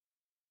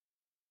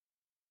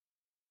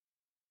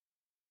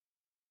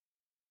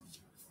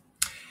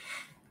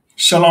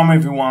Shalom,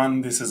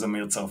 everyone. This is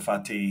Amir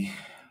Tsarfati.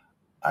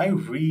 I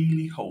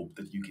really hope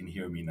that you can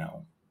hear me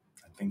now.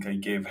 I think I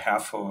gave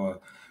half of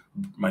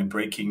my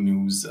breaking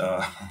news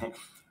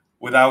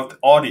without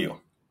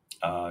audio.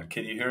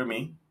 Can you hear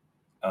me?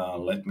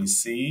 Let me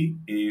see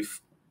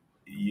if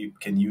you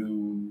can.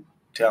 You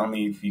tell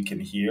me if you can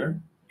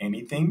hear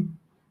anything.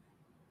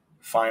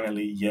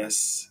 Finally,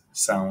 yes,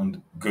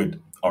 sound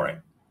good. All right.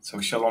 So,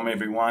 shalom,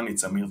 everyone.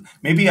 It's Amir.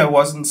 Maybe I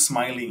wasn't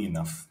smiling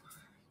enough,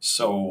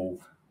 so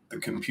the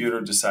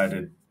computer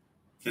decided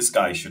this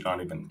guy should not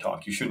even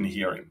talk. You shouldn't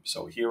hear him.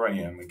 So here I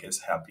am, I guess,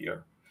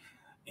 happier.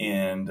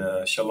 And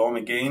shalom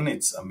again.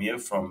 It's Amir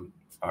from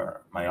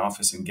my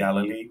office in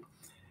Galilee.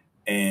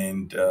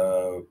 And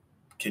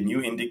can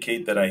you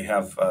indicate that I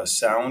have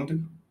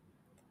sound?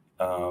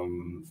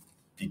 Um,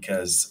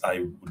 because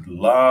I would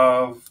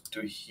love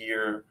to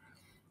hear,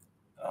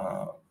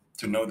 uh,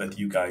 to know that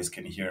you guys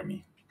can hear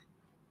me.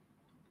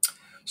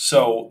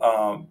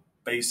 So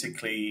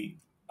basically,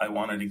 I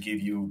wanted to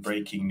give you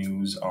breaking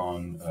news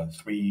on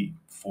three,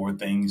 four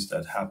things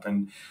that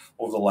happened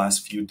over the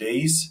last few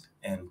days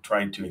and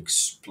try to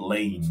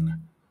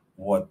explain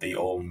what they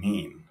all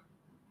mean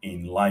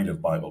in light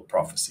of Bible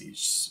prophecy.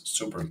 It's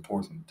super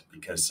important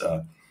because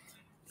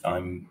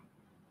I'm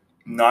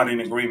not in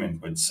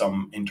agreement with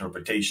some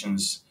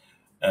interpretations,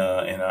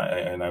 and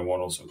I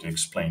want also to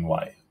explain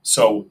why.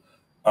 So,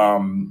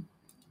 um,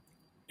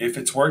 if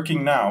it's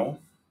working now,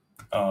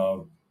 uh,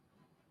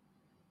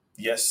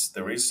 yes,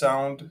 there is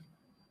sound.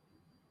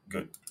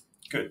 Good,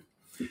 good.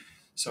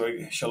 So,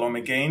 shalom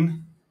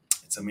again.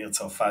 It's Amir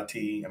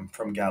Tsarfati. I'm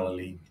from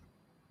Galilee.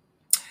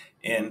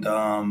 And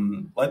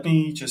let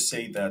me just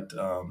say that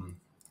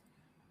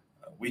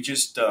we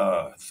just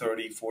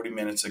 30, 40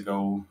 minutes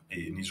ago,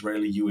 an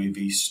Israeli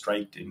UAV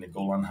striked in the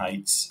Golan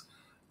Heights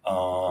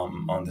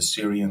on the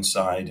Syrian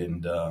side,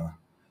 and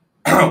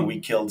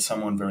we killed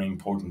someone very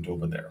important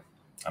over there.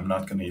 I'm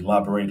not going to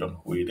elaborate on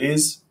who it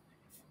is.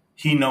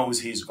 He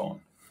knows he's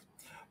gone.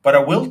 But I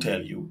will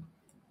tell you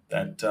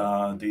that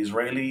the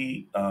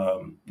Israeli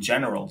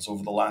generals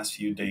over the last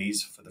few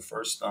days, for the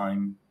first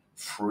time,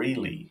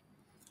 freely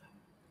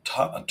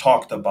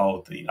talked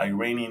about the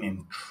Iranian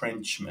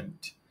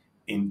entrenchment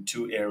in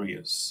two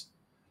areas.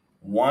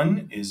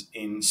 One is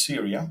in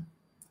Syria,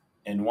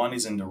 and one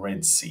is in the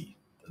Red Sea.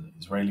 The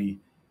Israeli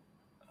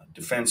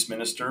defense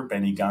minister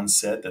Benny Gantz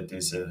said that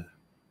there's a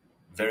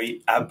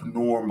very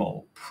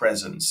abnormal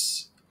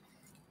presence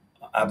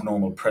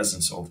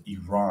of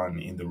Iran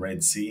in the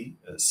Red Sea.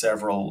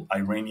 Several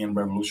Iranian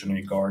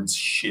Revolutionary Guards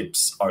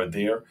ships are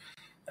there,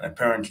 and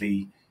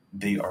apparently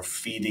they are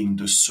feeding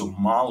the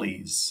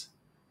Somali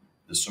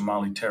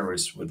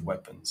terrorists with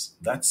weapons.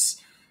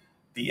 That's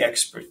the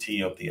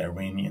expertise of the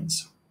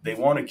Iranians. They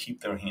want to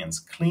keep their hands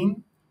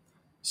clean.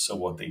 So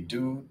what they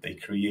do, they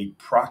create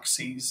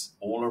proxies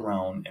all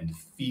around and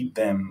feed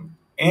them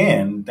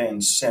and then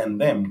send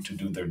them to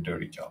do their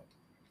dirty job.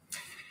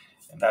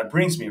 And that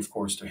brings me, of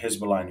course, to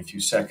Hezbollah in a few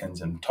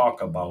seconds and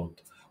talk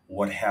about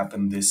what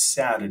happened this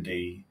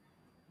Saturday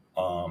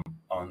on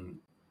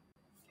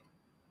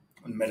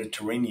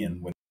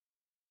Mediterranean when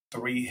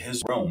three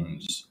Hezbollah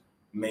drones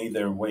made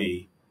their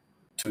way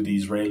to the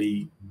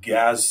Israeli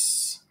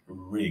gas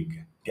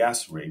rig,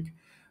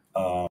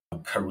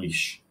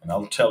 Karish. And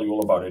I'll tell you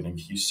all about it in a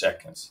few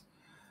seconds.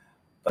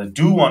 But I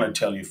do want to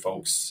tell you,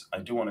 folks,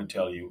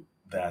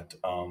 that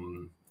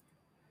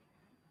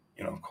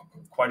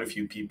quite a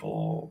few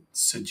people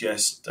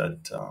suggest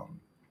that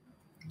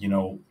you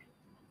know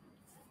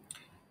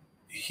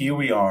here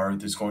we are.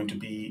 There's going to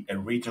be a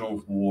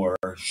regional war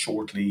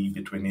shortly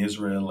between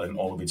Israel and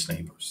all of its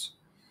neighbors,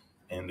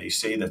 and they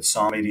say that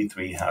Psalm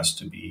 83 has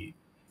to be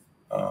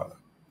uh,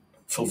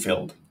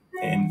 fulfilled.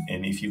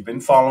 And if you've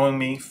been following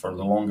me for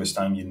the longest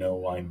time, you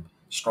know I'm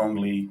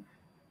strongly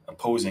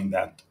opposing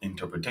that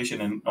interpretation,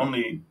 and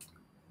only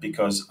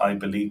because I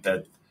believe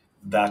that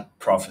that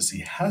prophecy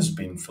has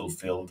been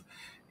fulfilled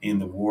in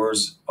the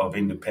wars of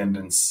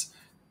independence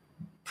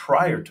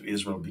prior to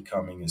Israel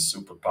becoming a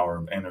superpower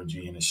of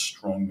energy and a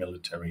strong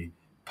military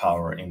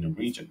power in the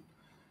region.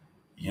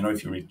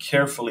 If you read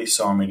carefully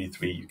Psalm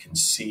 83, you can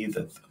see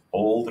that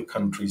all the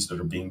countries that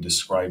are being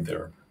described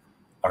there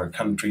are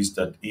countries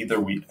that either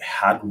we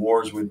had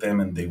wars with them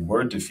and they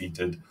were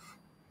defeated,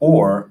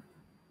 or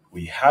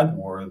we had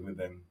wars with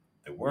them,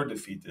 they were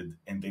defeated,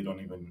 and they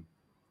don't even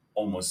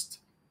almost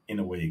in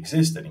a way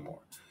exist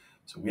anymore.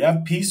 So we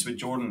have peace with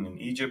Jordan and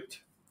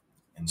Egypt,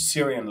 and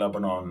Syria and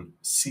Lebanon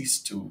cease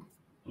to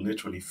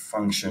literally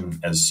function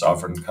as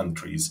sovereign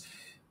countries.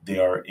 They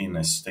are in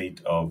a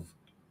state of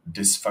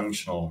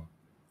dysfunctional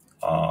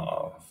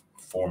uh,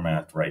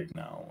 format right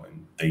now,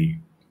 and they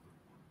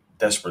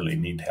desperately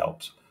need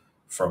help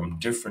from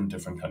different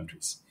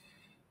countries.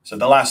 So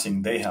the last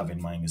thing they have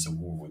in mind is a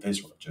war with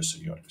Israel, just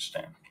so you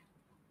understand.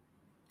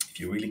 If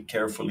you really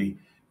carefully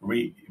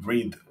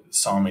read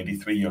Psalm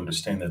 83, you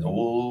understand that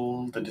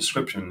all the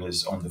description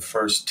is on the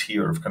first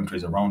tier of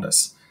countries around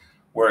us,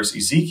 whereas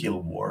Ezekiel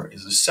war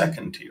is the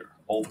second tier,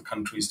 all the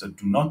countries that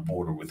do not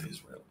border with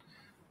Israel.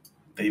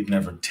 They've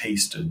never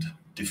tasted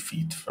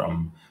defeat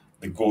from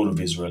the goal of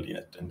Israel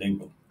yet, and they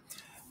will.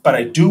 But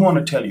I do want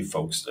to tell you,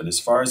 folks, that as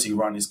far as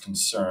Iran is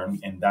concerned,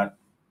 and that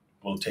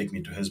will take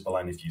me to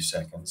Hezbollah in a few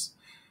seconds,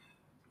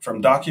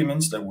 from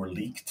documents that were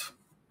leaked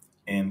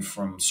and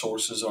from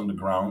sources on the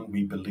ground,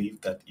 we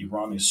believe that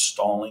Iran is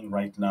stalling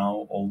right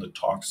now all the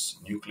talks,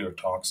 nuclear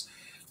talks,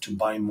 to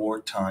buy more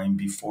time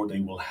before they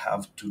will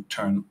have to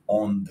turn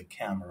on the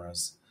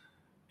cameras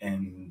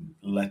and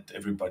let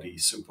everybody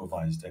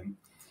supervise them.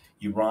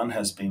 Iran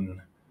has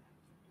been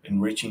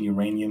enriching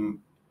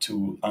uranium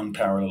to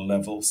unparalleled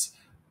levels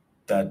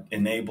that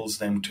enables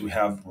them to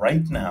have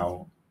right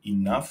now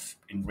enough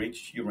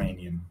enriched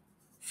uranium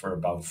for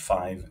about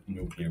 5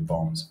 nuclear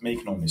bombs.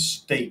 Make no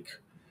mistake,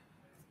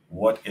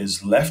 what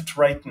is left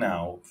right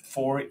now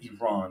for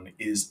Iran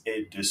is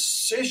a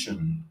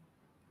decision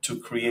to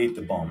create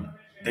the bomb.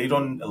 They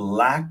don't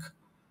lack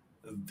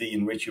the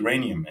enriched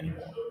uranium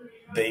anymore.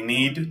 They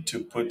need to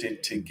put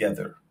it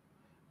together.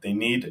 They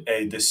need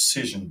a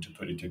decision to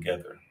put it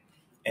together,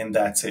 and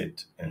that's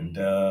it.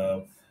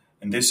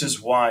 And this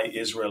is why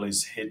Israel is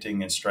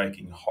hitting and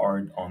striking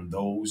hard on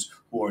those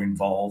who are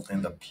involved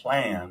in the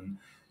plan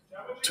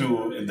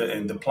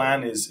and the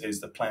plan is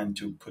the plan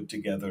to put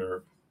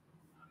together,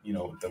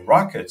 the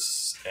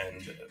rockets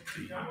and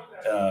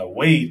the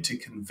way to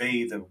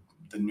convey the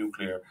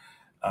nuclear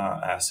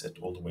asset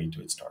all the way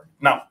to its target.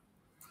 Now,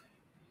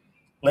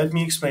 let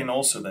me explain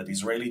also that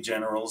Israeli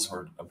generals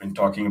have been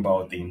talking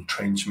about the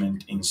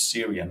entrenchment in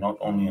Syria, not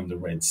only in the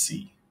Red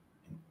Sea.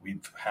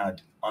 We've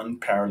had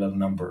unparalleled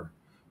number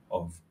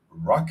of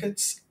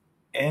rockets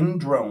and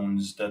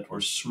drones that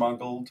were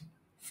smuggled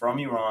from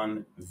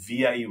Iran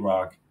via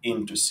Iraq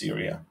into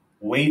Syria.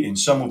 And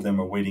some of them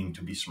are waiting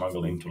to be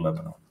smuggled into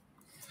Lebanon.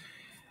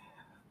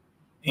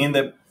 In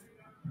the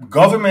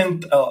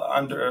government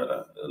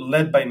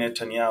led by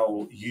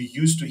Netanyahu, you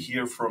used to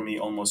hear from me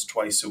almost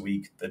twice a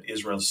week that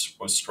Israel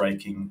was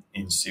striking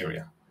in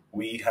Syria.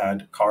 We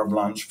had carte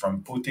blanche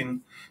from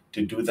Putin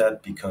to do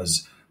that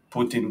because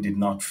Putin did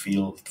not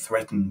feel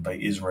threatened by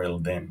Israel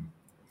then.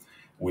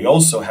 We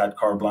also had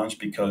carte blanche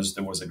because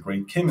there was a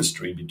great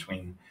chemistry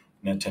between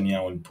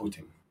Netanyahu and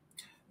Putin.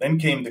 Then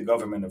came the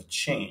government of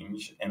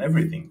change, and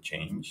everything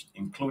changed,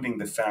 including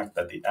the fact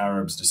that the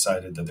Arabs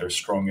decided that they're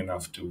strong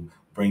enough to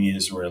bring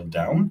Israel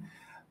down.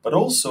 But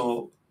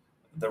also,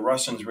 the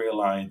Russians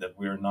realized that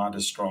we're not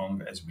as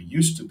strong as we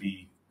used to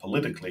be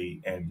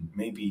politically, and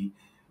maybe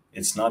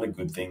it's not a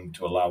good thing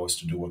to allow us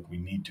to do what we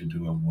need to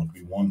do and what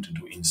we want to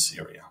do in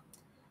Syria.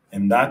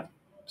 And that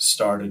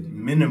started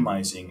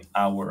minimizing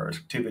our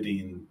activity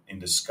in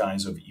the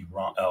skies of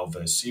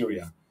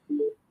Syria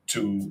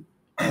to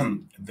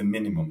the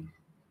minimum.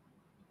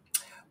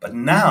 But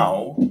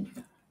now,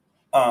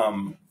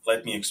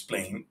 let me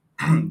explain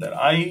that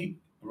I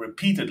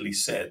repeatedly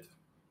said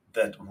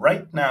that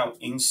right now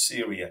in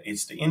Syria,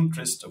 it's the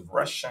interest of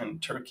Russia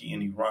and Turkey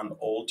and Iran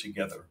all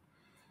together.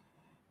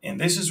 And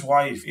this is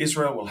why if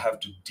Israel will have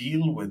to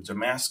deal with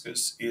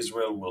Damascus,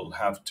 Israel will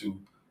have to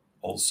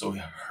also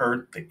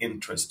hurt the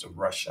interest of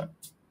Russia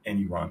and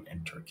Iran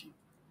and Turkey.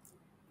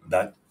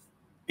 That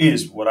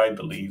is what I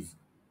believe,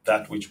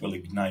 that which will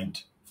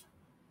ignite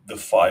the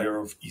fire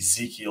of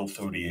Ezekiel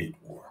 38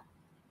 war.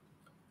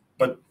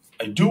 But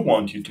I do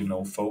want you to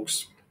know,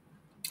 folks,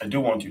 I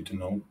do want you to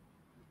know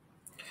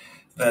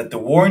that the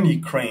war in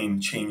Ukraine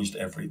changed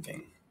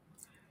everything.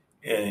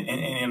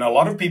 And a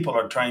lot of people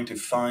are trying to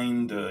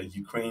find the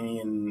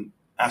Ukrainian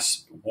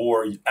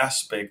war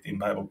aspect in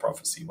Bible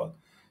prophecy. Well,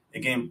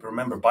 again,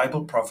 remember,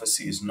 Bible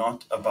prophecy is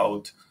not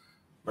about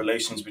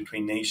relations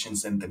between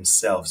nations and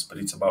themselves, but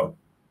it's about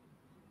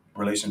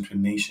relations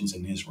between nations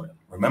and Israel.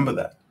 Remember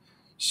that.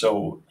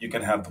 So you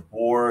can have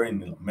war in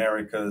the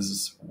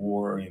Americas,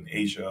 war in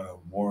Asia,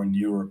 war in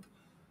Europe,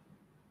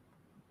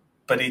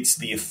 but it's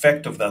the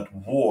effect of that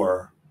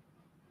war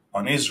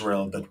on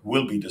Israel that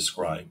will be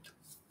described.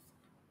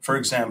 For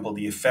example,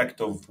 the effect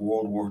of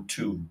World War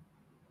II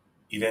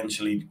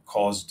eventually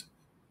caused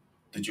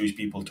the Jewish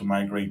people to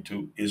migrate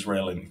to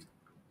Israel and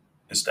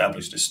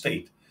establish the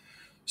state.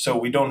 So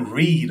we don't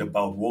read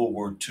about World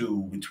War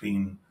II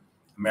between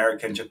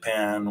America and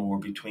Japan or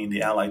between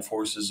the Allied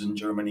forces in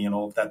Germany and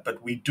all of that,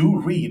 but we do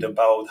read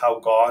about how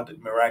God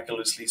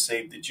miraculously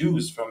saved the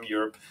Jews from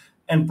Europe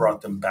and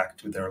brought them back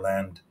to their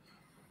land.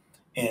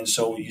 And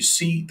so you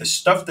see, the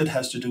stuff that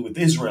has to do with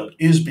Israel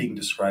is being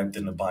described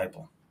in the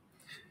Bible.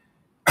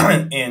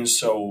 And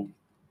so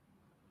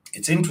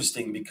it's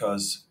interesting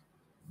because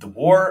the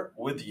war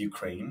with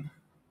Ukraine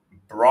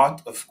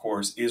brought, of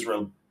course,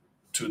 Israel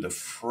to the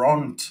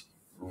front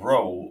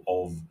row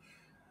of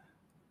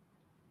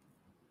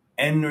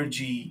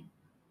energy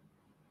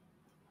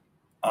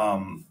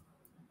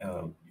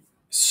uh,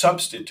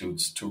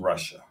 substitutes to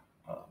Russia.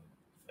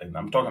 And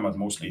I'm talking about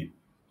mostly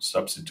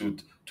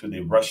substitute to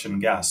the Russian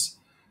gas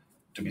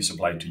to be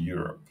supplied to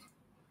Europe.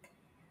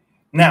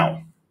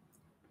 Now,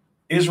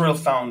 Israel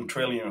found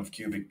trillion of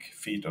cubic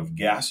feet of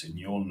gas, and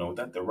you all know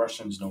that. The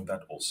Russians know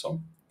that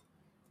also.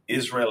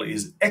 Israel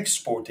is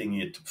exporting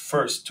it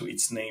first to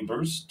its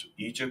neighbors, to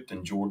Egypt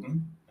and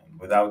Jordan. And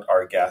without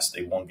our gas,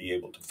 they won't be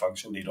able to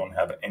function. They don't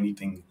have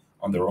anything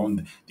on their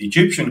own. The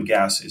Egyptian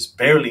gas is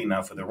barely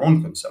enough for their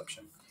own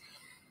consumption.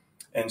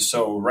 And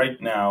so right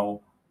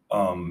now,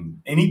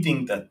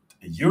 anything that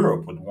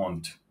Europe would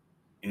want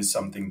is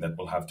something that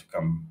will have to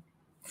come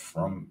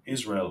from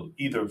Israel,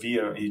 either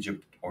via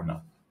Egypt or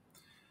not.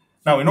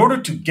 Now, in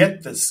order to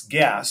get this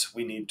gas,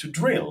 we need to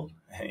drill.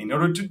 In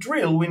order to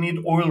drill, we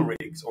need oil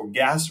rigs or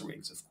gas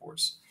rigs, of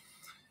course.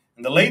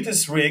 And the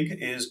latest rig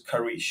is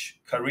Karish.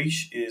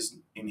 Karish is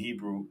in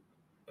Hebrew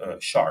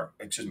shark.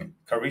 Excuse me.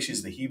 Karish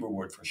is the Hebrew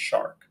word for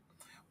shark.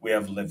 We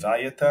have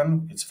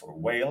Leviathan, it's for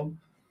whale.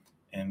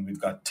 And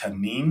we've got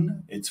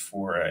Tanin, it's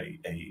for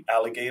a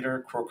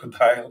alligator,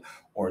 crocodile,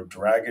 or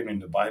dragon in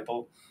the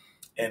Bible.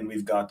 And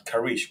we've got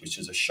Karish, which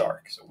is a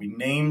shark. So we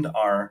named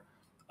our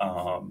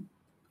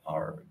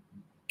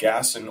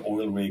gas and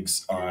oil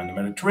rigs on the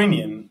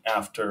Mediterranean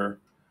after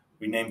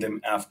we named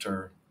them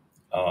after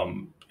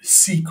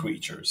sea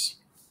creatures.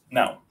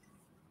 Now,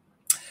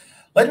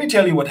 let me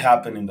tell you what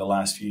happened in the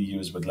last few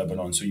years with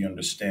Lebanon, so you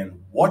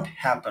understand what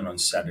happened on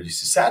Saturday.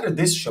 So Saturday,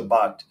 this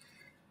Shabbat,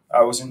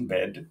 I was in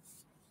bed.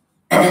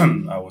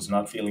 I was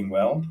not feeling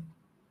well,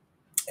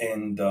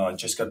 and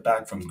just got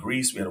back from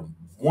Greece. We had a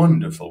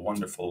wonderful,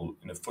 wonderful,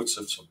 in the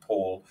footsteps of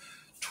Paul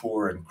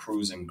tour and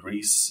cruise in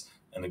Greece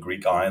and the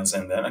Greek Isles.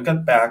 And then I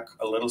got back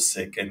a little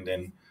sick. And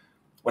then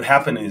what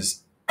happened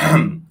is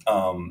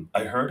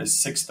I heard a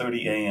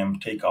 6:30 a.m.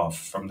 takeoff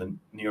from the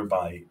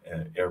nearby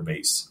air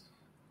base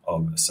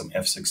of some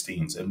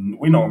F-16s. And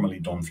we normally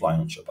don't fly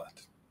on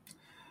Shabbat.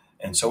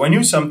 And so I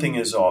knew something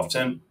is off.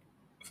 And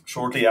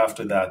shortly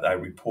after that, I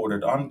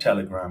reported on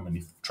Telegram.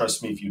 And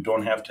trust me, if you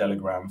don't have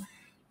Telegram,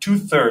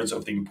 2/3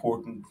 of the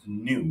important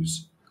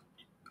news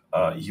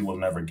you will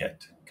never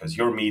get, because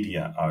your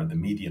media are the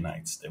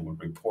Medianites. They will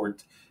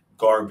report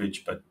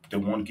garbage, but they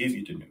won't give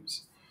you the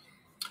news.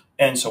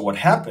 And so what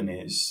happened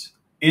is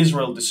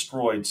Israel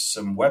destroyed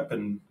some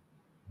weapon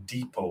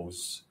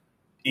depots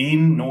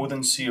in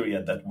northern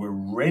Syria that were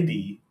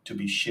ready to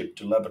be shipped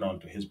to Lebanon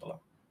to Hezbollah.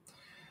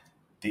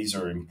 These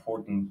are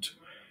important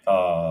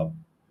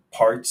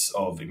parts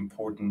of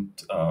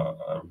important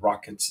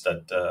rockets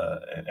that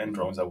and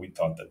drones that we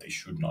thought that they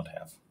should not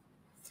have.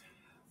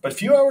 But a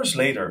few hours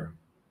later,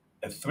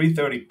 at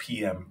 3:30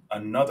 p.m.,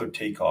 another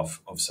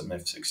takeoff of some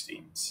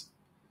F-16s.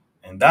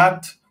 And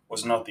that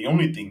was not the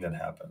only thing that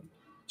happened.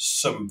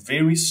 Some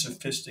very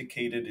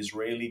sophisticated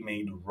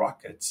Israeli-made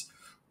rockets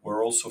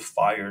were also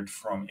fired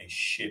from a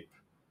ship.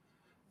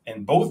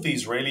 And both the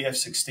Israeli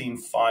F-16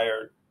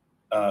 fired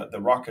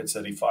the rockets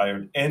that he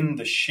fired, and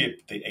the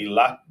ship, the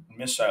Eilat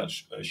missile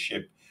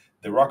ship,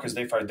 the rockets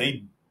they fired,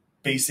 they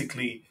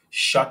basically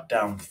shut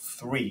down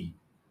 3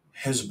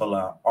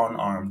 Hezbollah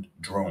unarmed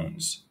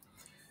drones.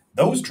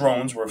 Those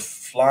drones were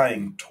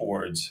flying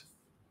towards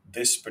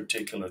this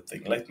particular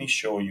thing. Let me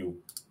show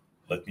you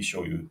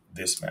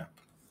this map.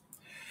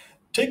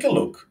 Take a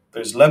look.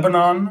 There's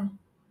Lebanon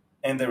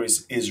and there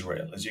is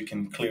Israel, as you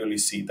can clearly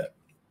see that.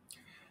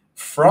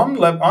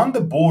 On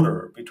the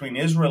border between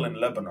Israel and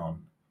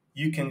Lebanon,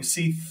 you can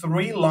see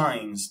 3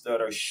 lines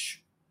that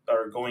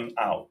are going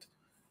out.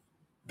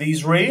 The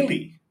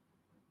Israeli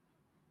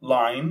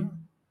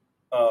line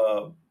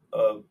of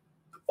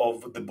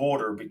the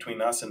border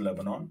between us and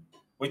Lebanon,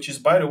 which is,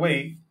 by the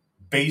way,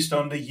 based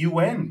on the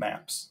UN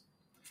maps.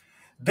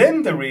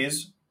 Then there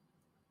is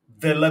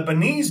the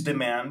Lebanese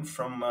demand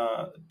from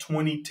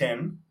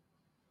 2010,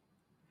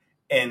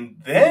 and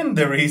then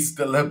there is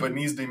the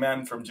Lebanese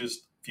demand from just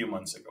a few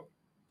months ago.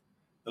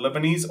 The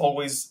Lebanese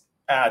always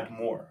add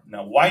more.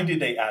 Now, why did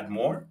they add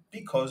more?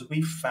 Because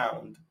we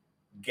found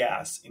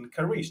gas in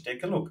Karish.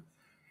 Take a look.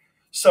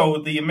 So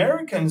the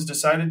Americans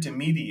decided to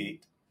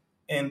mediate,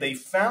 and they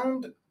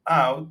found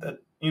out that,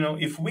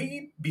 if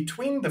we,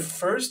 between the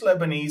first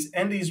Lebanese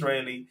and the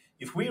Israeli,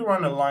 if we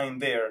run a line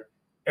there,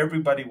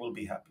 everybody will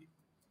be happy.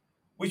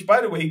 Which,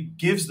 by the way,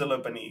 gives the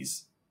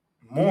Lebanese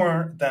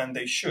more than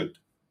they should.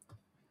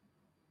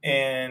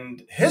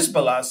 And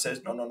Hezbollah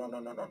says, no, no, no, no,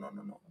 no, no, no,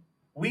 no, no.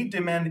 We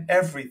demand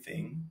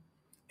everything.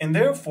 And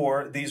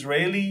therefore, the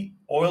Israeli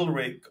oil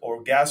rig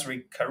or gas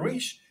rig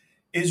Karish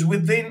is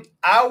within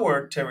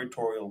our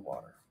territorial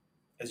water,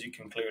 as you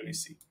can clearly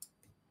see.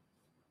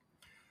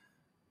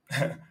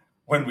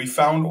 When we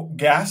found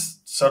gas,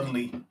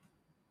 suddenly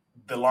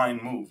the line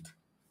moved.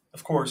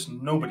 Of course,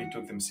 nobody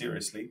took them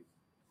seriously.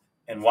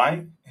 And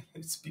why?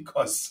 It's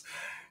because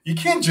you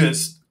can't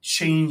just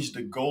change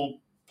the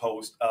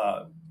goalpost,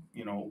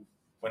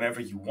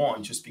 whenever you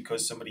want, just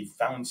because somebody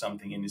found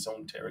something in his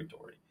own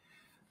territory.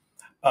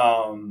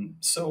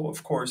 So,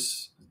 of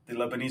course, the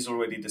Lebanese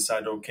already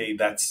decided, okay,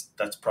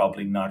 that's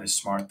probably not a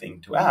smart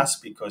thing to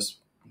ask, because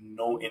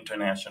no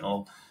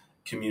international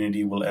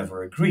community will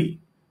ever agree.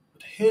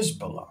 But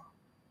Hezbollah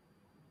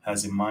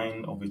has a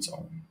mind of its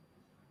own.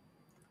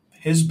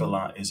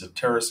 Hezbollah is a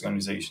terrorist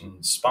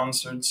organization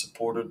sponsored,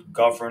 supported,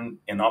 governed,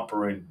 and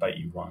operated by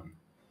Iran.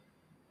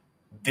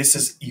 This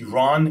is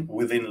Iran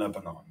within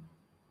Lebanon.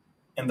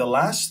 And the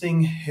last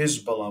thing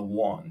Hezbollah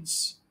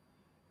wants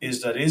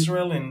is that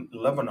Israel and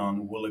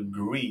Lebanon will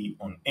agree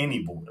on any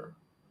border.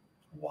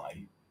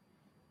 Why?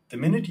 The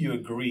minute you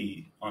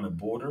agree on a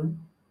border,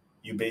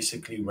 you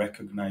basically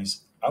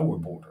recognize our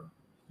border.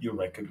 You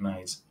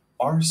recognize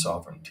our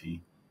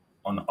sovereignty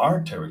on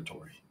our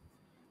territory.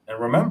 And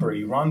remember,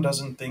 Iran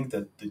doesn't think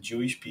that the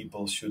Jewish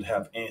people should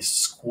have a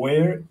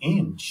square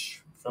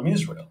inch from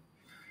Israel.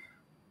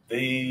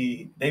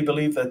 They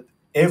believe that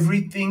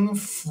everything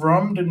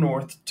from the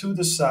north to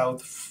the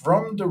south,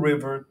 from the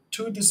river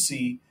to the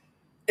sea,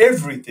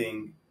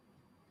 everything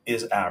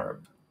is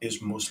Arab,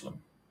 is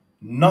Muslim.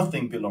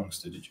 Nothing belongs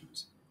to the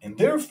Jews. And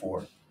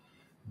therefore,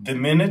 the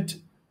minute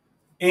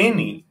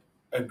any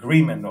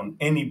agreement on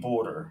any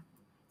border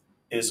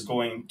is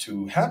going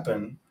to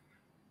happen,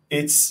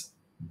 it's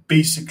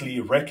basically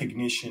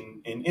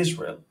recognition in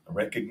Israel,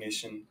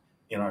 recognition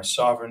in our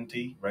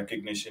sovereignty,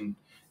 recognition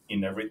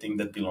in everything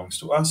that belongs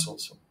to us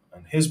also.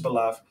 And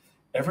Hezbollah,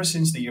 ever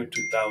since the year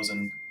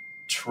 2000,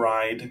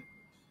 tried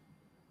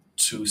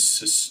to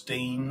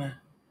sustain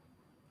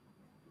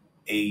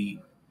a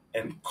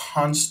and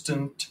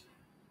constant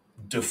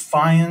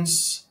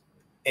defiance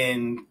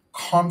and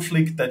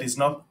conflict that is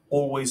not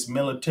always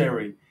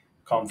military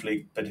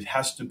conflict, but it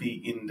has to be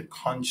in the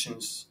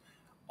conscience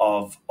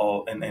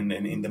and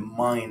in the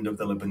mind of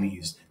the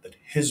Lebanese, that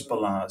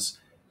Hezbollah's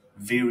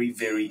very,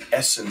 very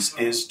essence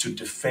is to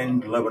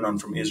defend Lebanon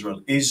from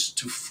Israel, is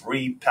to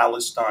free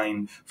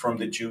Palestine from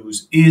the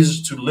Jews,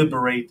 is to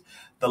liberate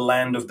the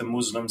land of the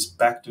Muslims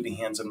back to the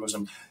hands of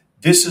Muslims.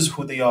 This is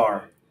who they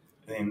are.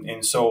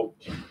 And so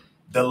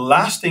the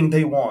last thing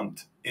they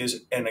want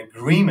is an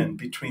agreement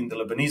between the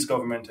Lebanese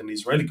government and the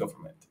Israeli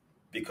government,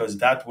 because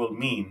that will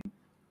mean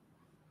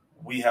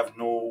we have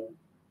no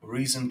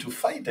reason to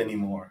fight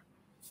anymore.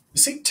 You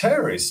see,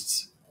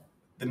 terrorists,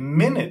 the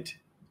minute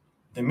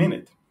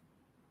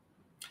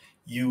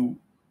you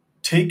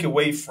take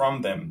away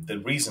from them the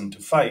reason to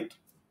fight,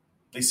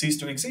 they cease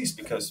to exist,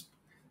 because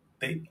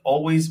they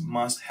always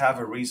must have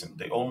a reason.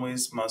 They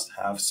always must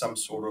have some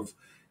sort of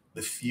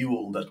the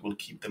fuel that will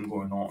keep them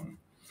going on.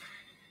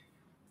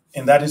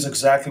 And that is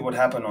exactly what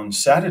happened on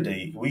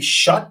Saturday. We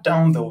shot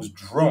down those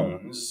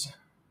drones,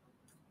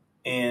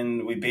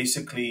 and we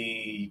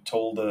basically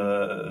told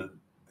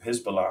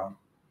Hezbollah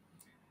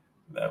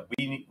that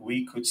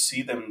we could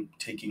see them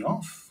taking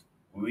off.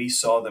 We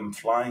saw them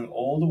flying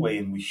all the way,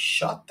 and we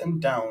shot them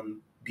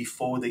down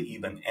before they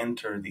even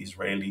entered the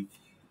Israeli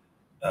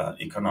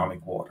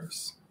economic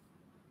waters.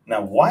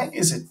 Now, why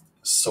is it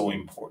so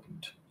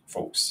important,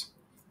 folks?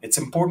 It's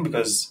important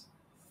because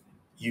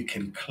you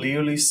can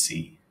clearly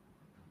see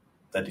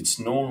that it's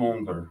no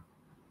longer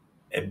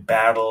a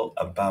battle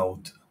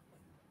about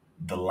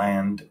the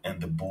land and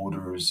the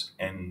borders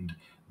and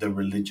the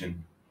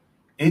religion.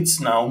 It's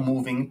now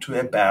moving to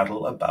a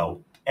battle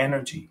about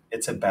energy.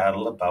 It's a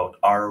battle about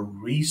our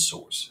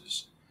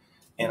resources.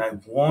 And I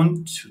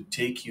want to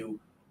take you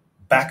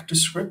back to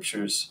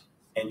scriptures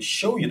and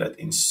show you that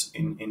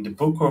in the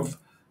book of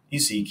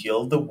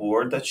Ezekiel, the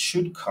war that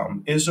should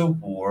come is a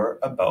war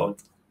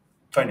about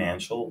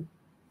financial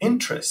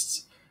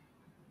interests.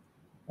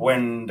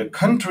 When the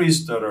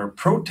countries that are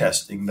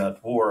protesting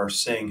that war are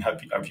saying,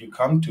 have you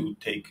come to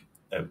take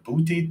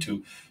booty,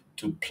 to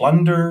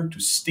plunder, to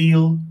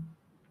steal?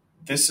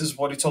 This is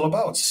what it's all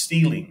about: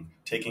 stealing,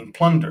 taking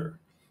plunder.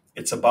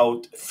 It's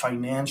about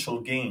financial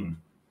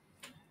gain.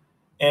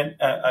 And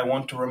I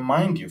want to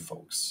remind you,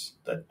 folks,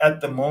 that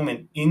at the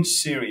moment in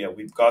Syria,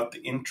 we've got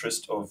the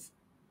interest of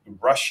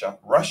Russia.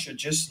 Russia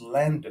just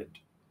landed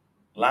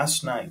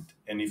last night.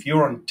 And if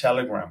you're on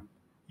Telegram,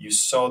 you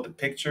saw the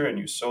picture and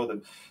you saw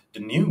the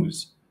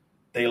news.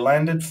 They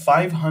landed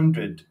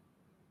 500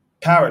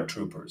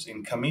 paratroopers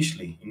in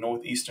Kamishli, in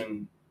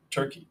northeastern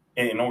Turkey,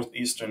 in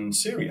northeastern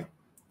Syria.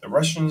 The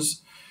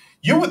Russians,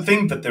 you would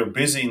think that they're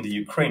busy in the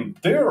Ukraine.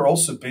 They're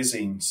also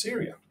busy in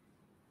Syria.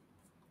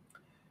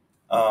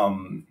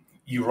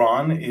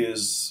 Iran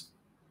is,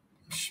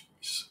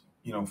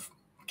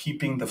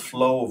 keeping the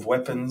flow of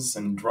weapons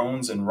and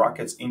drones and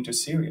rockets into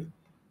Syria.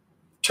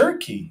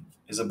 Turkey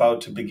is about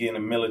to begin a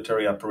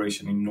military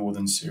operation in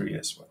northern Syria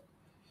as well.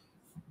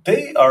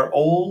 They are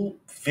all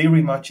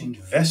very much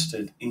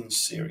invested in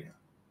Syria.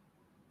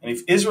 And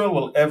if Israel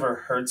will ever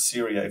hurt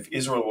Syria, if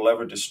Israel will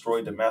ever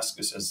destroy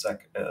Damascus, as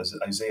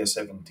Isaiah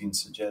 17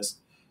 suggests,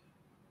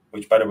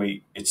 which, by the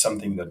way, it's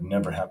something that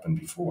never happened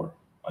before.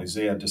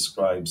 Isaiah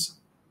describes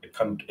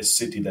a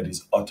city that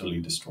is utterly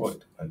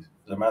destroyed.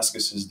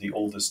 Damascus is the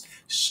oldest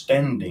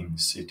standing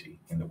city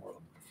in the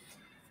world.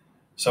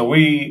 So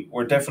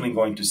we're definitely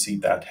going to see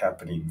that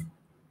happening,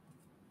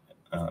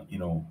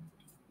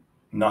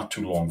 not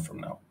too long from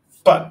now.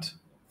 But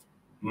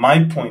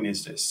my point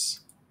is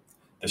this: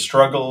 the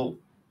struggle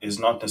is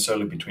not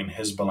necessarily between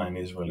Hezbollah and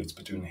Israel. It's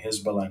between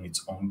Hezbollah and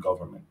its own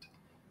government.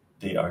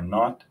 They are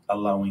not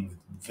allowing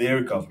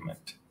their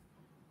government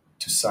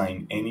to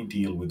sign any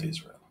deal with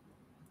Israel.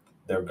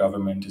 Their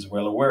government is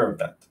well aware of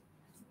that.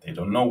 They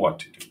don't know what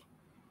to do.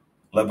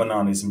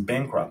 Lebanon is in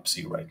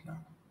bankruptcy right now.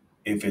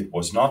 If it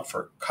was not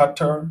for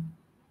Qatar,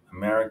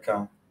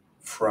 America,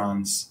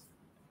 France,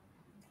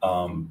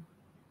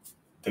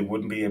 they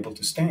wouldn't be able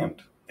to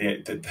stand.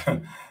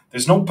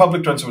 There's no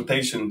public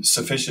transportation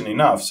sufficient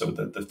enough so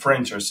that the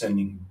French are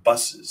sending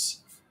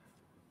buses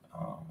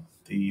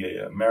the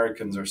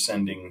Americans are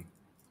sending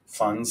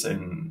funds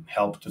and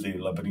help to the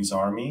Lebanese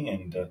army,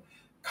 and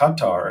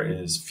Qatar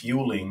is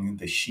fueling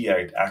the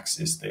Shiite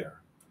axis there.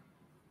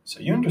 So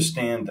you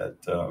understand that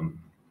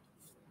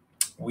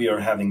we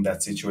are having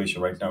that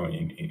situation right now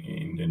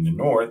in the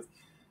north,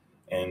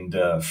 and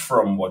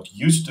from what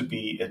used to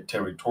be a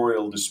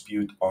territorial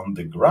dispute on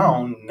the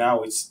ground, now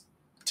it's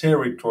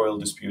territorial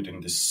dispute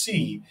in the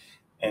sea,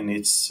 and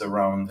it's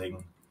surrounding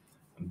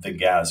the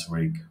gas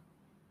rig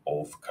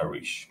of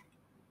Karish.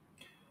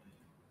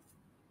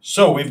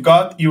 So we've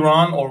got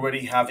Iran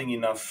already having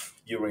enough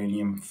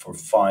uranium for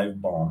 5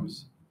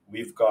 bombs.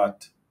 We've got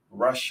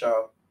Russia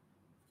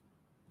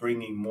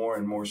bringing more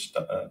and more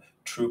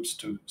troops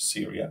to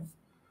Syria,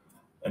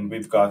 and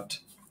we've got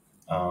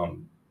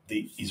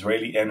the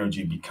Israeli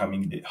energy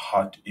becoming the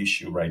hot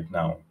issue right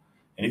now.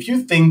 And if you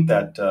think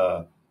that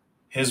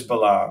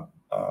Hezbollah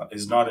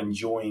is not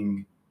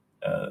enjoying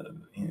uh,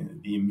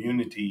 the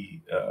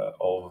immunity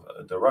of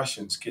the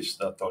Russians, kiss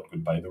that thought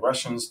goodbye. The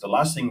Russians, the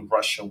last thing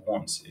Russia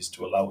wants is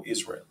to allow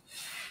Israel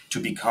to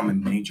become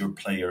a major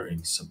player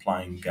in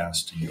supplying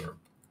gas to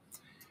Europe.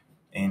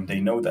 And they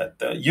know that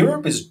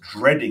Europe is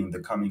dreading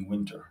the coming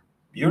winter.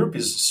 Europe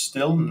is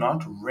still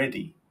not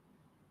ready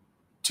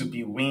to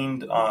be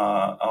weaned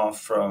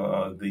off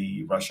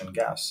the Russian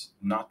gas.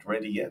 Not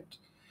ready yet.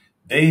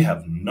 They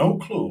have no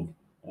clue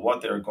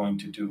what they're going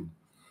to do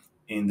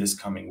in this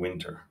coming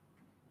winter.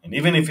 And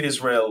even if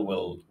Israel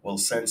will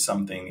send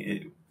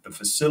something, the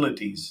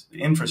facilities,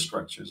 the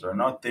infrastructures are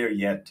not there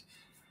yet.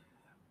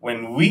 When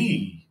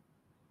we,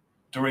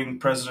 during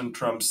President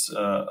Trump's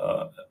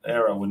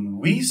era, when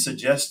we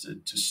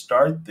suggested to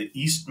start the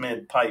East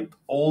Med pipe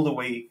all the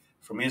way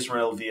from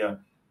Israel via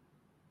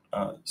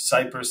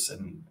Cyprus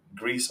and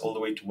Greece all the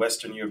way to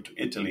Western Europe to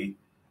Italy,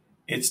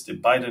 it's the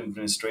Biden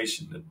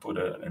administration that put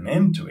an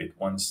end to it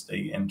once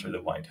they enter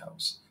the White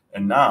House.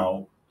 And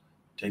now,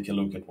 take a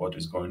look at what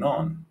is going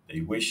on.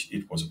 They wish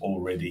it was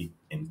already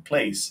in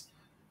place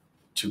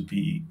to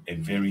be a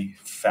very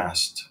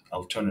fast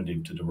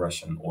alternative to the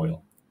Russian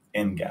oil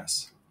and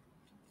gas.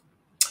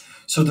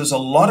 So there's a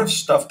lot of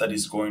stuff that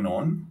is going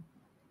on,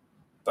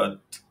 but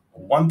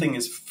one thing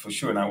is for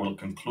sure, and I will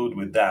conclude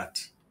with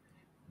that: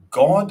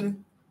 God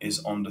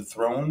is on the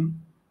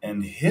throne,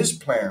 and his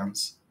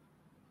plans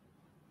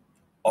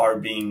are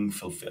being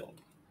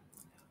fulfilled.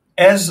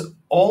 As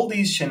all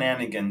these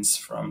shenanigans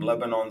from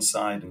Lebanon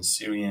side and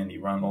Syria and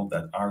Iran, all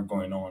that are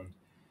going on,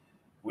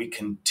 we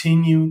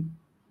continue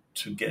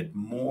to get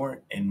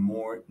more and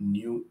more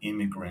new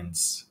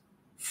immigrants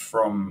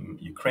from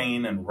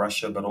Ukraine and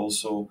Russia, but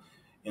also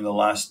in the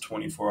last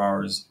 24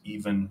 hours,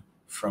 even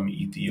from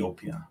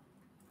Ethiopia.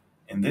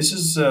 And this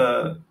is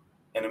an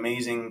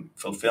amazing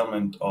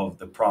fulfillment of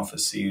the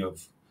prophecy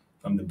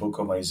from the book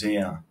of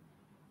Isaiah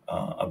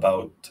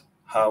about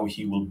how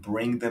he will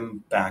bring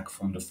them back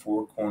from the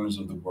four corners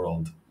of the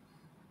world.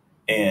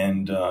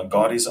 And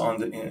God is on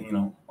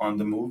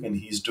the move, and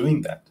he's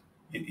doing that.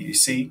 You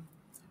see,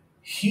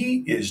 he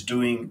is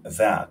doing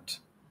that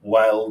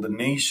while the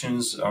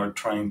nations are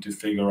trying to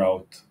figure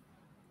out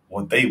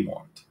what they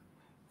want.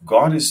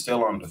 God is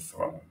still on the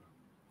throne.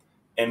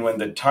 And when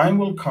the time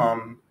will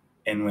come,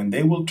 and when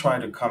they will try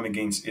to come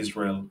against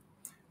Israel,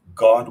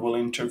 God will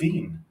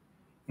intervene.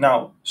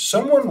 Now,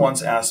 someone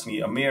once asked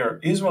me, Amir,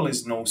 Israel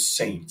is no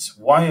saints.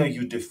 Why are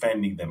you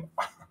defending them?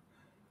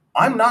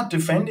 I'm not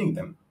defending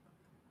them.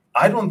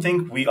 I don't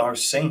think we are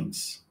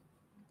saints.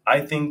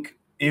 I think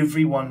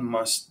everyone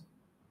must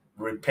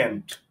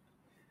repent.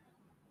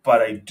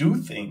 But I do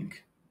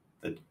think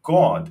that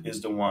God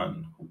is the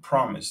one who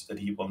promised that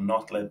he will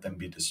not let them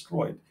be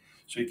destroyed.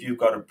 So if you've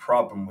got a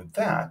problem with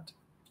that,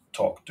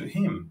 talk to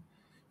him.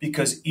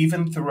 Because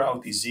even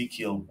throughout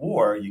Ezekiel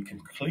war, you can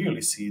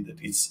clearly see that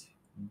it's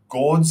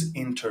God's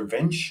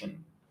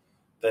intervention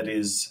that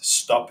is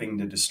stopping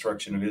the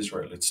destruction of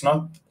Israel. It's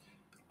not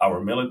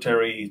our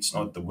military, it's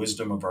not the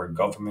wisdom of our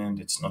government,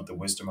 it's not the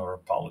wisdom of our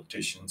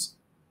politicians.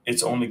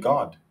 It's only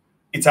God.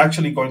 It's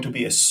actually going to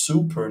be a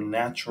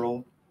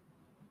supernatural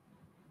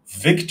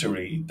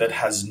victory that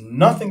has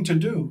nothing to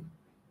do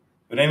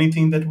with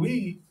anything that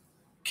we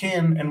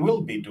can and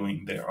will be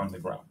doing there on the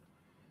ground.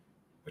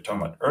 We're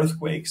talking about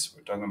earthquakes,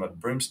 we're talking about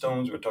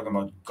brimstones, we're talking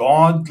about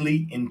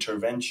godly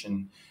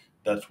intervention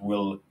that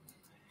will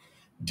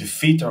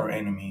defeat our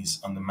enemies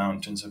on the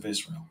mountains of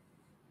Israel.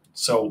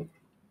 So,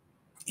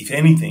 if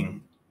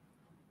anything,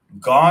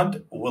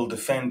 God will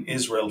defend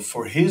Israel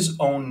for his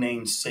own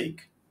name's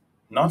sake,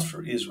 not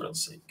for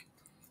Israel's sake.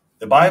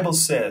 The Bible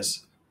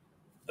says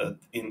that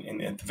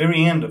at the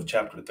very end of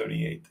chapter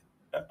 38,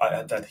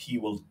 that he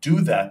will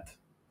do that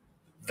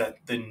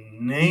the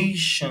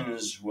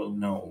nations will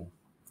know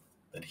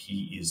that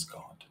he is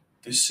God.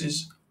 This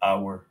is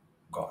our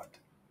God.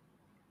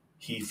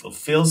 He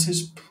fulfills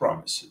his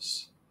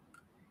promises.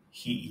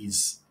 He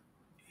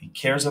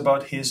cares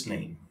about his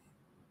name.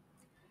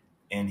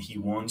 And he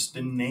wants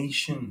the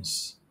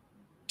nations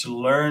to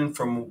learn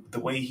from the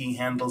way he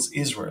handles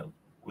Israel,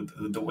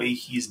 with the way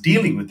he is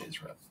dealing with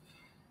Israel.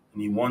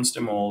 And he wants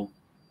them all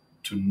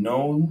to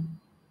know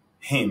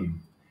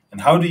him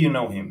And how do you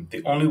know him?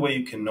 The only way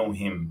you can know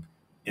him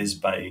is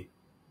by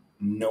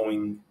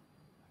knowing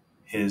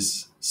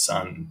his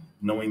son,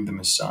 knowing the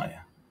Messiah.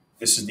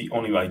 This is the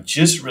only way. I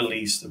just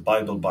released a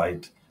Bible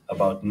Bite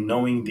about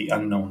knowing the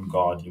unknown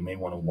God. You may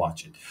want to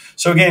watch it.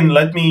 So, again,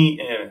 let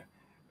me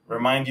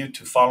remind you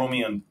to follow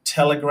me on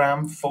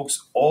Telegram.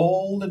 Folks,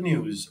 all the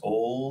news,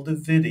 all the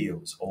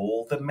videos,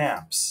 all the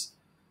maps,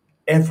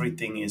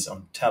 everything is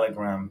on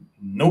Telegram.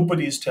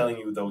 Nobody is telling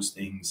you those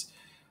things.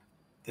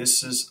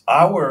 This is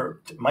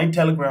my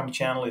Telegram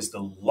channel is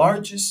the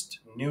largest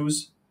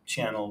news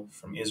channel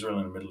from Israel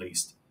and the Middle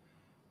East.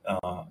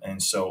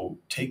 And so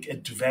take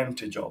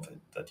advantage of it,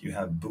 that you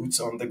have boots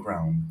on the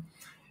ground,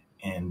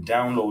 and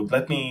download.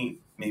 Let me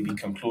maybe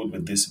conclude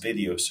with this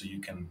video so you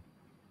can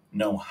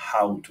know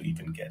how to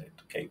even get it.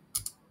 Okay.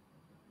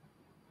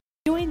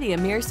 Join the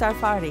Amir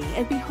Tsarfati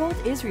and Behold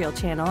Israel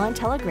channel on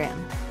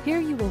Telegram. Here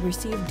you will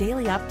receive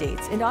daily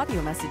updates and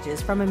audio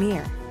messages from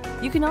Amir.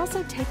 You can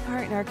also take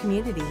part in our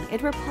community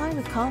and reply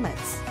with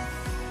comments.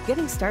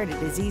 Getting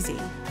started is easy.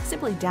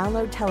 Simply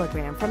download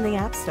Telegram from the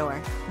App Store,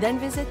 then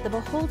visit the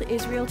Behold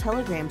Israel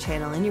Telegram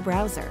channel in your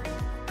browser.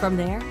 From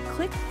there,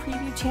 click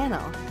Preview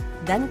Channel,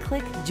 then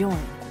click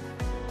Join.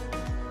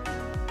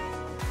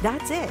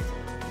 That's it.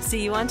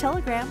 See you on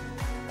Telegram.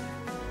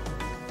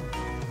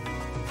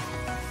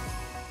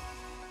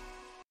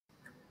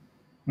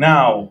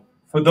 Now,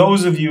 for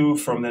those of you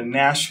from the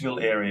Nashville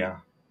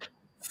area,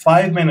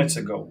 5 minutes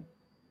ago,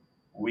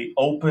 we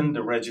opened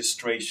the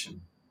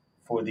registration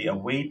for the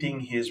Awaiting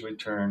His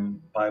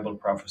Return Bible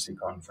Prophecy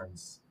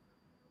Conference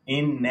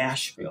in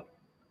Nashville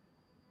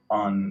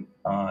on,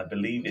 I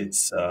believe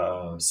it's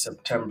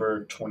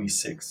September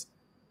 26th.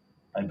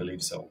 I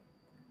believe so.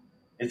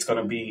 It's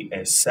going to be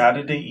a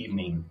Saturday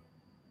evening,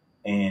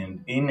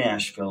 and in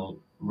Nashville,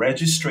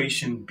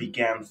 registration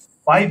began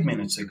 5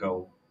 minutes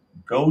ago.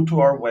 Go to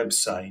our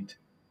website,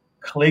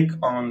 click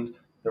on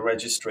the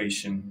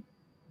registration,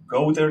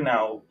 go there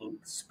now.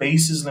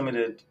 Space is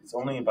limited. It's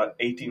only about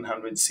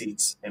 1,800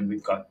 seats, and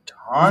we've got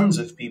tons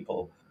of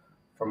people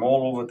from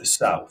all over the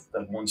South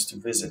that wants to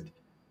visit.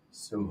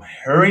 So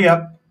hurry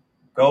up,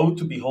 go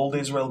to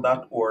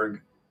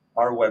beholdisrael.org,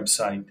 our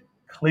website,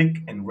 click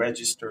and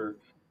register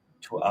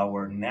to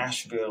our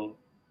Nashville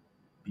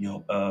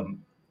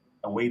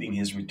Awaiting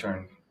His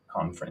Return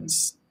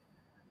conference.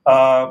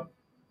 Uh,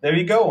 there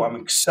you go. I'm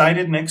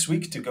excited next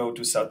week to go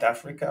to South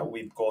Africa.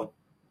 We've got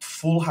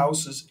full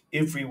houses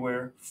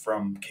everywhere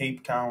from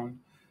Cape Town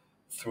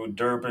through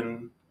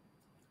Durban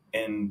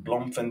and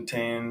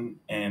Bloemfontein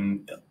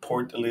and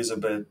Port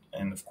Elizabeth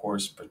and, of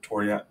course,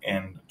 Pretoria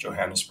and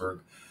Johannesburg.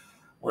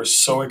 We're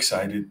so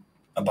excited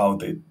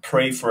about it.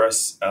 Pray for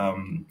us.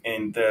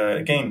 And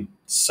again,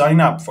 sign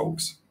up,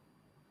 folks,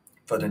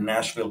 for the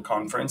Nashville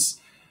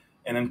conference.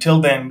 And until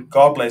then,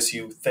 God bless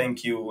you.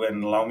 Thank you.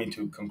 And allow me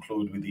to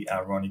conclude with the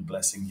Aaronic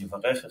blessing.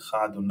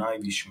 Yivarechecha Adonai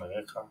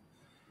v'yishmerecha.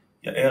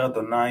 Ya'er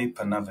Adonai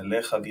panav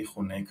elecha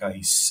v'yichuneka.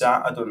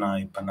 Yisa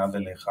Adonai panav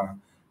elecha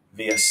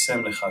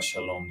v'yasem lecha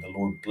shalom. The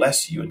Lord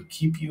bless you and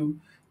keep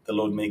you. The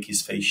Lord make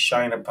his face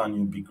shine upon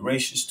you, be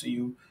gracious to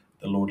you.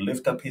 The Lord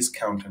lift up his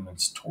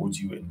countenance towards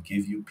you and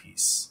give you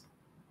peace.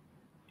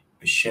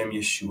 B'Shem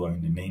Yeshua,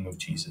 in the name of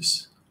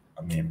Jesus.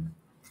 Amen.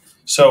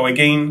 So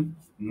again,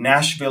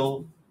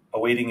 Nashville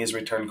Awaiting His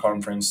Return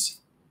conference.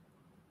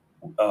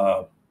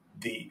 The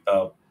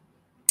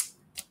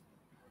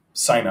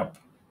sign up,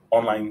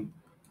 online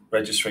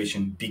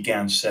registration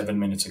began 7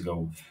 minutes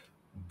ago.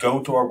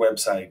 Go to our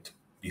website,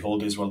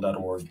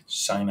 beholdisrael.org,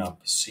 sign up.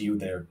 See you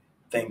there.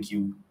 Thank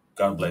you.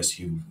 God bless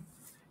you.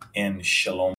 And shalom.